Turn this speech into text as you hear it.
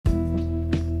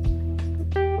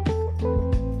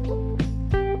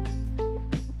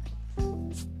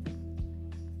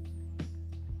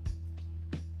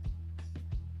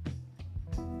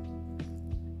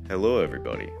Hello,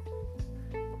 everybody.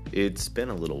 It's been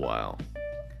a little while.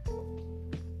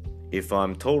 If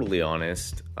I'm totally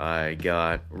honest, I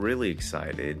got really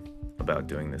excited about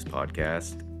doing this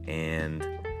podcast, and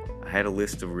I had a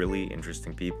list of really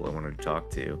interesting people I wanted to talk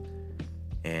to,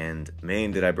 and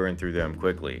man, did I burn through them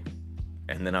quickly,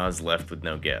 and then I was left with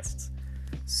no guests.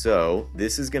 So,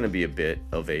 this is going to be a bit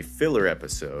of a filler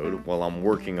episode while I'm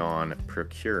working on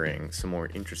procuring some more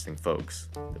interesting folks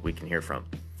that we can hear from.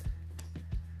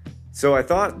 So I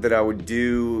thought that I would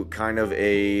do kind of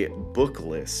a book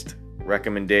list,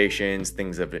 recommendations,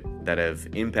 things that have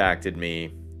impacted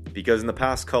me, because in the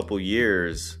past couple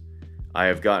years, I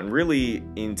have gotten really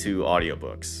into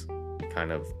audiobooks,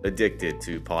 kind of addicted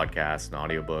to podcasts and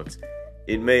audiobooks.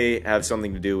 It may have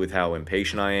something to do with how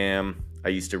impatient I am. I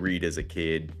used to read as a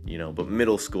kid, but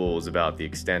middle school is about the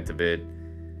extent of it.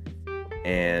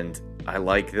 And I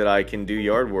like that I can do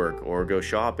yard work or go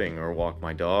shopping or walk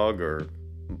my dog or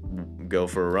go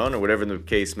for a run or whatever the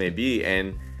case may be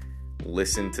and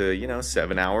listen to,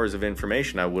 7 hours of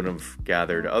information I wouldn't have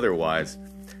gathered otherwise.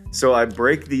 So I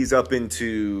break these up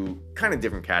into kind of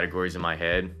different categories in my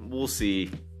head. We'll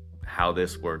see how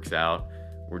this works out.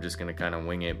 We're just going to kind of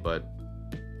wing it. But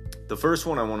the first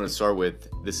one I want to start with,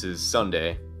 this is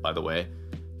Sunday, by the way,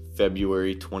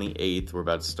 February 28th. We're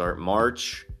about to start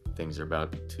March. Things are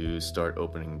about to start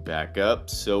opening back up.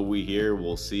 So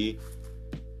we'll see.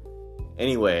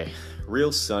 Anyway,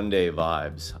 real Sunday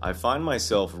vibes. I find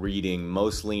myself reading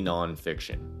mostly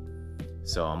nonfiction.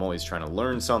 So I'm always trying to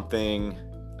learn something.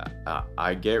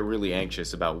 I get really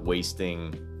anxious about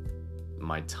wasting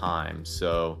my time.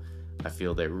 So I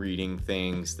feel that reading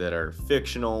things that are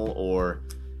fictional or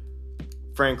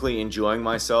frankly enjoying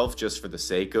myself just for the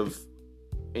sake of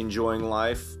enjoying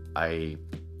life, I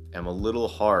am a little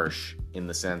harsh in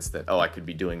the sense that, I could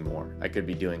be doing more. I could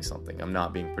be doing something. I'm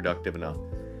not being productive enough.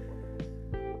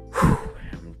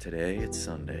 Today it's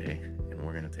Sunday, and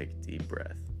we're going to take a deep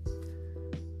breath.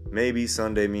 Maybe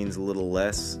Sunday means a little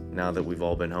less now that we've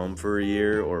all been home for a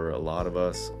year, or a lot of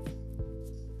us.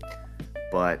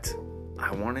 But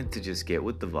I wanted to just get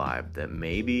with the vibe that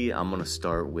maybe I'm going to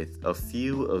start with a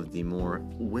few of the more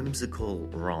whimsical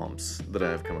romps that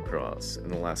I've come across in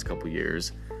the last couple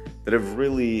years that have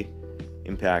really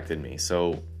impacted me.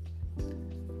 So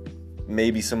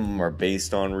maybe some of them are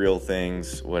based on real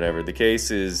things, whatever. The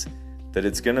case is that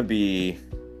it's going to be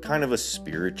kind of a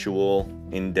spiritual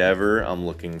endeavor. I'm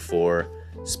looking for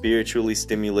spiritually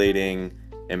stimulating,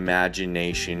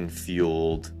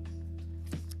 imagination-fueled,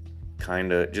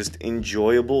 kind of just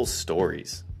enjoyable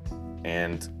stories.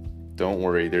 And don't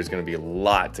worry, there's going to be a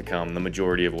lot to come. The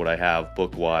majority of what I have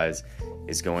book-wise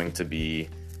is going to be,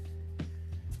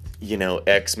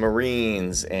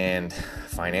 ex-Marines and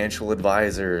financial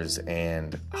advisors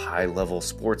and high-level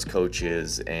sports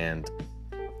coaches and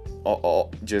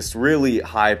all just really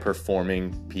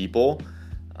high-performing people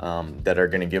that are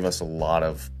going to give us a lot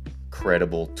of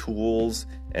credible tools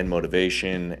and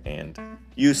motivation and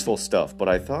useful stuff. But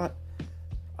I thought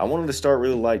I wanted to start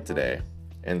really light today.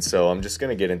 And so I'm just going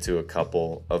to get into a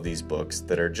couple of these books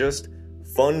that are just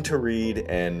fun to read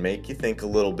and make you think a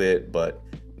little bit, but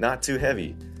not too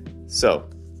heavy. So,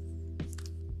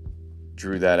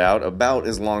 drew that out about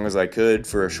as long as I could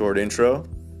for a short intro.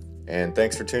 And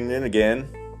thanks for tuning in again.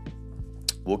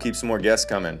 We'll keep some more guests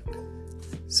coming.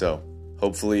 So,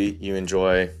 hopefully you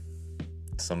enjoy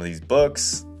some of these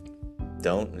books.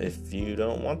 Don't if you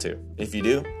don't want to. If you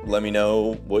do, let me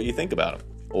know what you think about them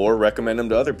or recommend them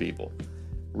to other people.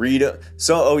 By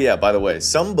the way,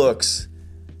 some books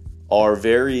are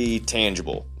very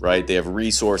tangible, right? They have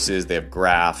resources, they have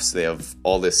graphs, they have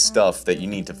all this stuff that you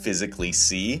need to physically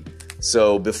see.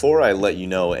 So, before I let you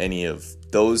know any of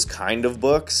those kind of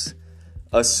books,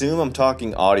 assume I'm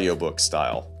talking audiobook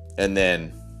style, and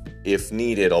then if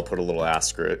needed, I'll put a little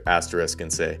asterisk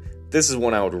and say, this is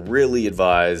one I would really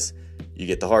advise you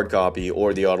get the hard copy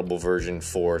or the Audible version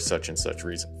for such and such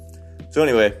reason. So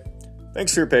anyway,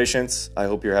 thanks for your patience. I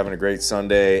hope you're having a great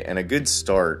Sunday and a good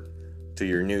start to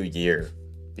your new year,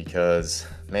 because,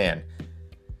 man,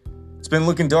 it's been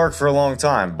looking dark for a long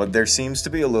time, but there seems to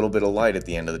be a little bit of light at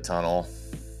the end of the tunnel,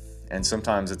 and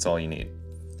sometimes it's all you need.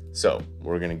 So,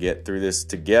 we're going to get through this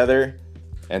together,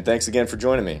 and thanks again for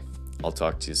joining me. I'll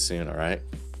talk to you soon, all right?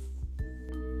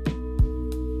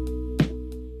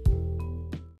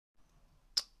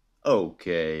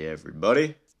 Okay,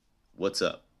 everybody, what's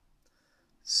up?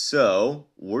 So,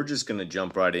 we're just going to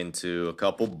jump right into a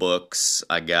couple books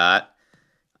I got.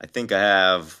 I think I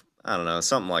have,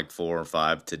 something like 4 or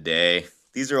 5 today.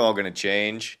 These are all going to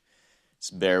change.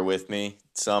 Just bear with me.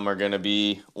 Some are going to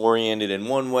be oriented in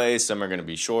one way. Some are going to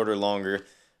be shorter, longer,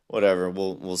 whatever.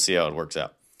 We'll see how it works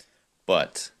out.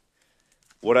 But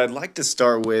what I'd like to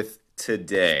start with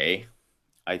today,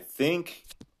 I think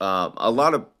a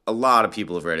lot of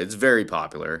people have read it. It's very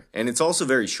popular, and it's also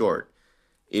very short.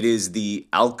 It is The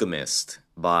Alchemist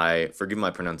by, forgive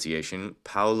my pronunciation,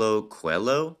 Paulo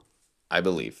Coelho, I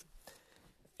believe.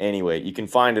 Anyway, you can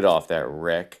find it off that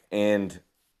rec, and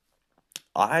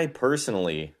I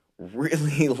personally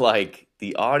really like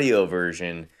the audio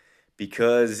version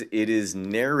because it is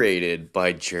narrated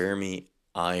by Jeremy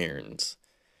Irons,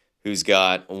 who's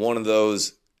got one of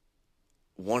those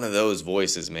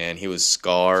voices, man. He was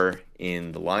Scar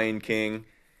in The Lion King.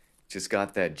 Just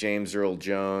got that James Earl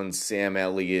Jones, Sam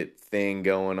Elliott thing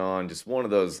going on. Just one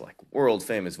of those like world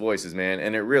famous voices, man.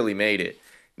 And it really made it.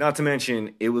 Not to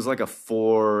mention, it was like a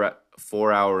four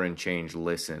hour and change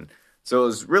listen. So it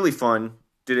was really fun.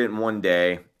 Did it in one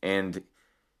day, and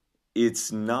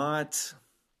it's not.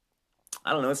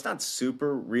 I don't know. It's not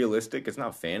super realistic. It's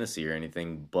not fantasy or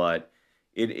anything, but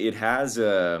it has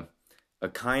a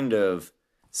kind of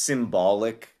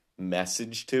symbolic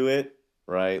message to it,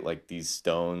 right? Like these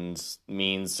stones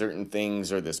mean certain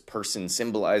things, or this person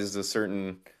symbolizes a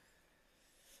certain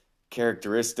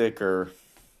characteristic, or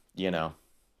you know,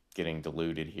 getting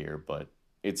diluted here, but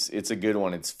it's a good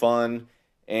one. It's fun,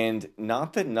 and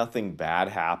not that nothing bad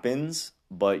happens,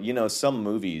 but some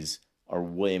movies are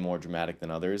way more dramatic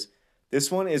than others. This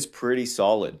one is pretty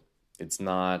solid. It's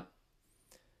not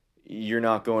You're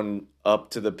not going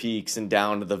up to the peaks and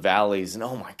down to the valleys and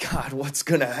oh my god, what's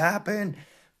going to happen?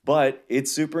 But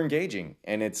it's super engaging,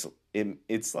 and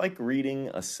it's like reading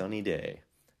a sunny day.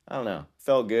 I don't know.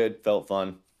 Felt good, felt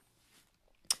fun.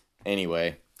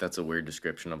 Anyway, that's a weird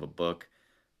description of a book.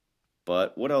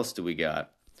 But what else do we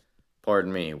got?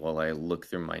 Pardon me while I look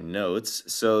through my notes.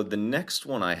 So the next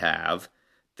one I have,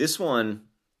 this one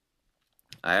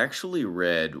I actually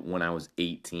read when I was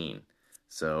 18.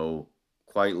 So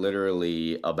quite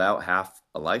literally about half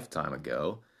a lifetime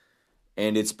ago.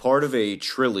 And it's part of a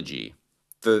trilogy.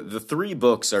 The three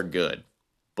books are good,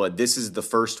 but this is the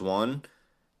first one.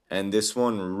 And this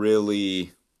one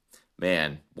really,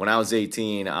 man, when I was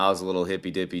 18, I was a little hippy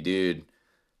dippy dude.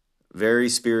 Very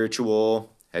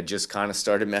spiritual, had just kind of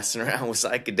started messing around with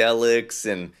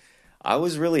psychedelics, and I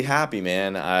was really happy,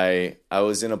 man. I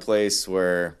was in a place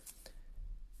where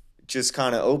just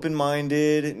kind of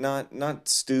open-minded, not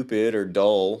stupid or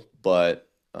dull, but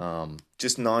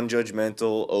just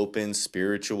non-judgmental, open,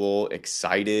 spiritual,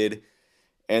 excited.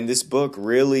 And this book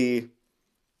really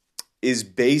is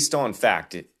based on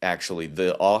fact. Actually,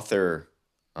 the author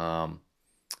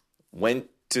went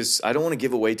to, I don't want to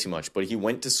give away too much, but he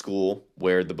went to school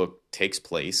where the book takes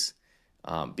place.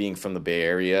 Being from the Bay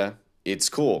Area, it's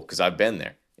cool because I've been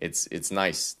there. It's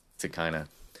nice to kind of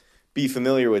be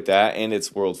familiar with that, and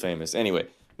it's world famous. Anyway,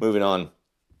 moving on.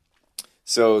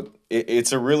 So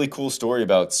it's a really cool story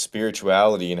about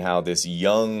spirituality and how this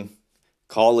young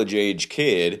college-age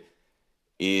kid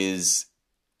is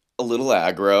a little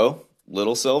aggro,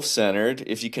 little self-centered.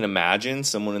 If you can imagine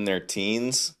someone in their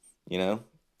teens,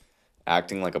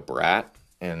 acting like a brat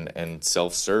and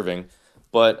self-serving,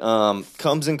 but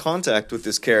comes in contact with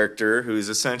this character who's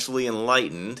essentially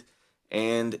enlightened,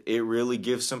 and it really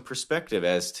gives some perspective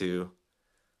as to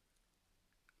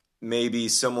maybe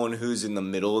someone who's in the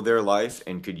middle of their life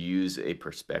and could use a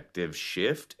perspective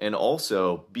shift, and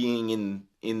also being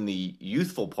in the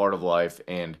youthful part of life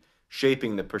and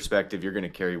shaping the perspective you're going to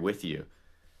carry with you.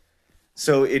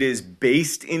 So it is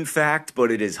based in fact,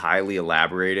 but it is highly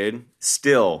elaborated.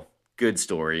 Still, good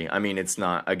story. I mean, it's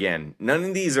not, again, none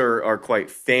of these are quite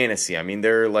fantasy. I mean,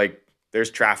 they're like, there's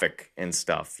traffic and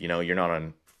stuff. You're not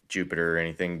on Jupiter or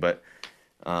anything, but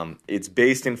it's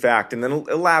based in fact, and then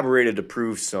elaborated to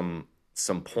prove some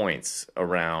points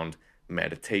around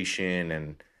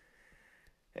meditation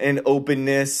and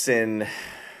openness and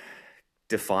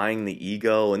defying the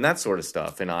ego and that sort of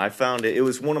stuff. And I found it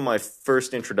was one of my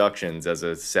first introductions as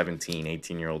a 17,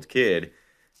 18-year-old kid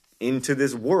into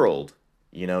this world.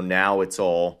 Now it's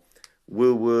all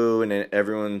woo-woo and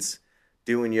everyone's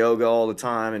doing yoga all the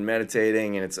time and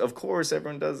meditating, and it's, of course,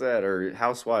 everyone does that, or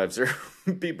housewives or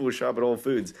people who shop at Whole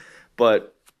Foods.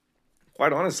 But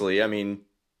quite honestly, I mean,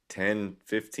 10,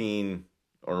 15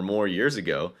 or more years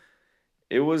ago,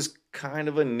 it was kind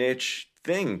of a niche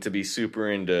thing to be super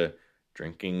into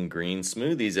drinking green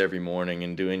smoothies every morning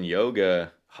and doing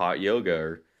yoga, hot yoga,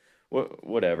 or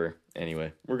whatever.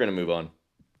 Anyway, we're going to move on.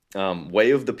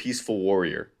 Way of the Peaceful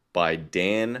Warrior by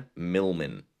Dan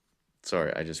Millman.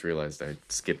 Sorry, I just realized I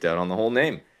skipped out on the whole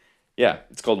name. Yeah,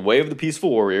 it's called Way of the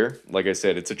Peaceful Warrior. Like I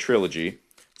said, it's a trilogy.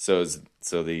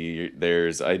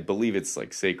 There's, I believe it's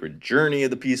like Sacred Journey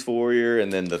of the Peaceful Warrior,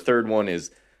 and then the third one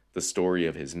is the story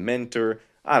of his mentor.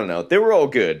 I don't know. They were all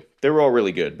good. They were all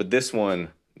really good. But this one,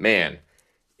 man,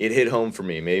 it hit home for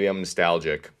me. Maybe I'm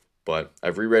nostalgic, but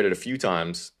I've reread it a few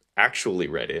times, actually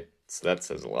read it, so that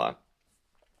says a lot.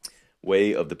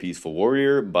 Way of the Peaceful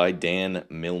Warrior by Dan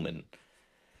Millman.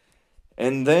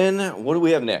 And then, what do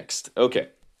we have next? Okay,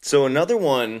 so another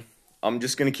one, I'm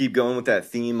just going to keep going with that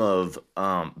theme of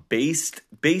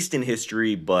based in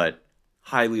history, but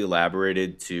highly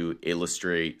elaborated to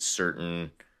illustrate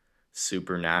certain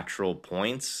supernatural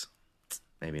points.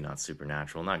 Maybe not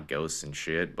supernatural, not ghosts and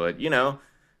shit, but, you know,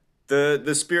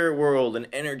 the spirit world and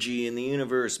energy in the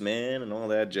universe, man, and all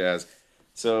that jazz.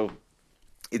 So,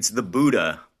 it's The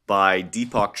Buddha by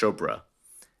Deepak Chopra.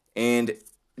 And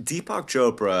Deepak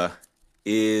Chopra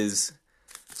is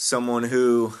someone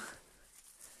who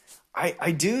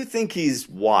I do think he's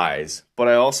wise, but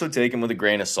I also take him with a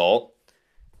grain of salt.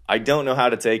 I don't know how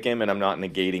to take him, and I'm not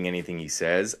negating anything he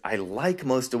says. I like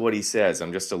most of what he says.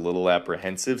 I'm just a little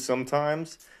apprehensive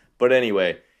sometimes. But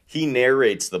anyway, he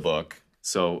narrates the book.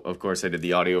 So, of course, I did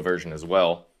the audio version as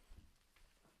well.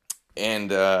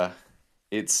 And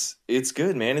it's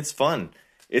good, man. It's fun.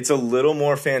 It's a little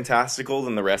more fantastical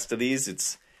than the rest of these.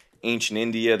 It's ancient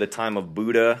India, the time of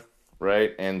Buddha,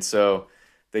 right? And so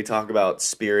they talk about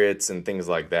spirits and things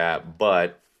like that,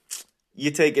 but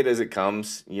you take it as it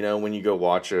comes. You know, when you go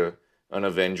watch an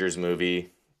Avengers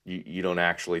movie, you don't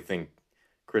actually think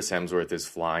Chris Hemsworth is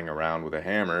flying around with a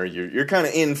hammer. You're kind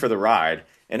of in for the ride,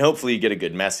 and hopefully you get a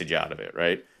good message out of it,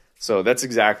 right? So that's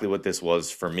exactly what this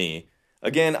was for me.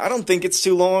 Again, I don't think it's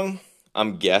too long.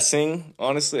 I'm guessing,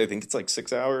 honestly, I think it's like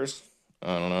 6 hours.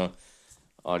 I don't know.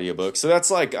 Audiobook. So that's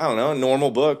like, I don't know, a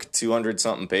normal book,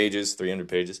 200-something pages, 300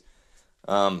 pages.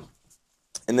 And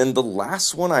then the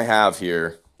last one I have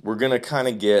here, we're going to kind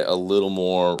of get a little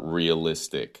more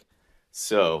realistic.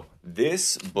 So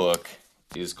this book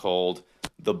is called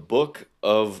The Book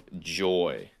of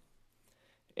Joy.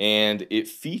 And it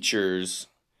features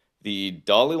the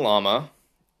Dalai Lama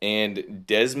and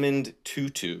Desmond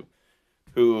Tutu,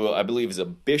 who I believe is a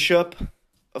bishop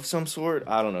of some sort.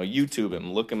 I don't know. YouTube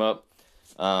him. Look him up.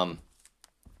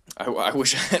 I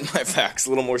wish I had my facts a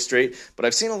little more straight, but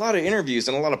I've seen a lot of interviews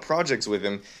and a lot of projects with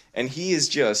him, and he is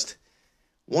just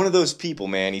one of those people,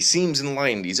 man. He seems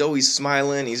enlightened. He's always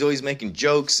smiling. He's always making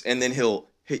jokes, and then he'll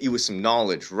hit you with some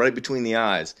knowledge right between the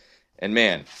eyes. And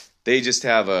man, they just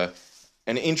have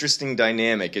an interesting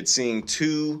dynamic. It's seeing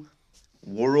two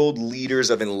world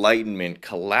leaders of enlightenment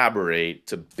collaborate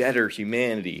to better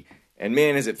humanity. And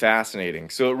man, is it fascinating.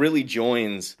 So it really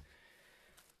joins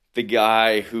the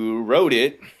guy who wrote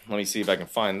it. Let me see if I can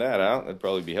find that out. That'd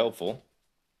probably be helpful.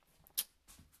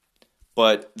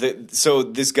 But so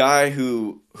this guy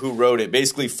who wrote it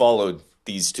basically followed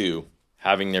these two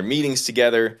having their meetings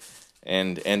together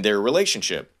and their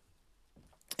relationship.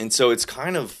 And so it's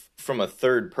kind of from a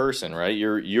third person, right?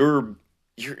 You're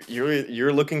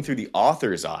looking through the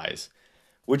author's eyes,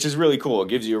 which is really cool. It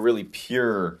gives you a really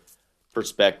pure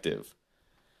perspective.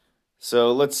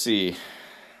 So let's see.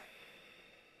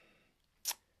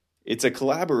 It's a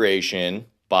collaboration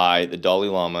by the Dalai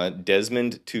Lama,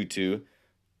 Desmond Tutu,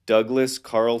 Douglas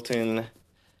Carlton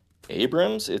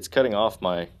Abrams. It's cutting off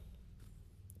my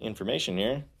information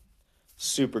here.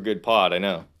 Super good pod, I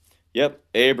know. Yep,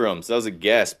 Abrams. That was a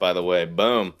guess, by the way.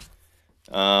 Boom.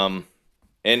 And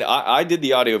I did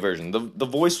the audio version. The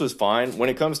voice was fine. When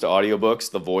it comes to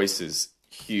audiobooks, the voice is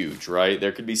huge, right?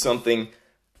 There could be something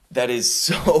that is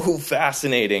so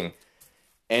fascinating.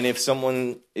 And if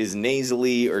someone is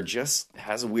nasally or just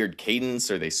has a weird cadence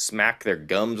or they smack their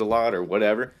gums a lot or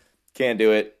whatever, can't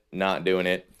do it, not doing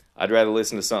it. I'd rather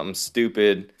listen to something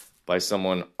stupid by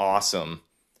someone awesome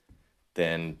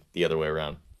than the other way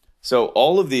around. So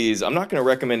all of these, I'm not going to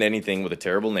recommend anything with a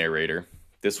terrible narrator.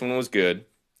 This one was good.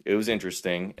 It was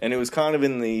interesting. And it was kind of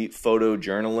in the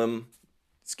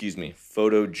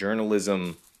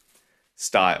photojournalism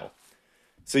style.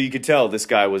 So you could tell this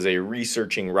guy was a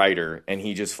researching writer, and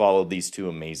he just followed these two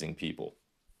amazing people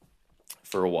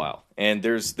for a while. And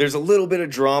there's a little bit of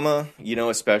drama, you know,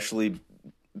 especially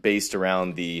based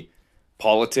around the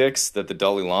politics that the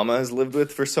Dalai Lama has lived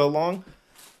with for so long.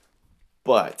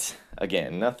 But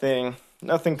again, nothing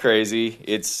crazy.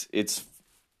 It's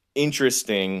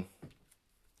interesting,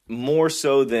 more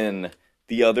so than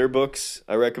the other books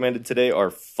I recommended today are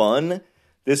fun.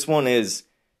 This one is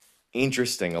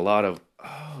interesting. A lot of,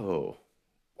 oh,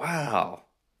 wow,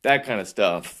 that kind of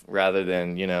stuff, rather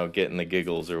than, you know, getting the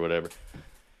giggles or whatever.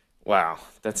 Wow,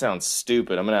 that sounds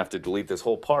stupid. I'm going to have to delete this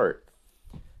whole part.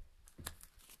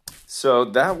 So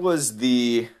that was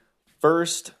the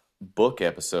first book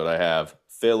episode I have.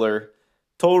 Filler.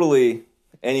 Totally,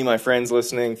 any of my friends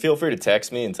listening, feel free to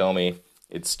text me and tell me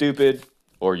it's stupid,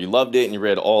 or you loved it and you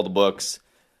read all the books.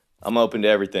 I'm open to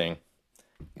everything.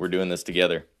 We're doing this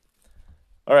together.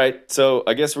 All right, so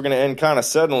I guess we're going to end kind of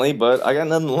suddenly, but I got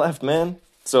nothing left, man.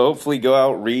 So hopefully go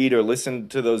out, read, or listen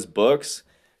to those books,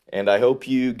 and I hope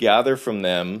you gather from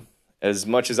them as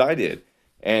much as I did.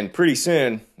 And pretty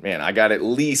soon, man, I got at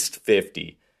least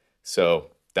 50. So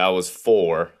that was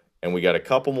 4, and we got a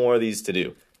couple more of these to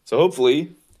do. So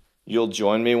hopefully you'll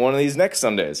join me one of these next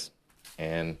Sundays,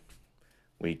 and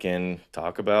we can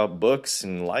talk about books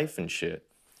and life and shit.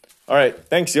 All right,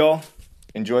 thanks, y'all.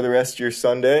 Enjoy the rest of your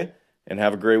Sunday, and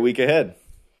have a great week ahead.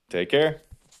 Take care.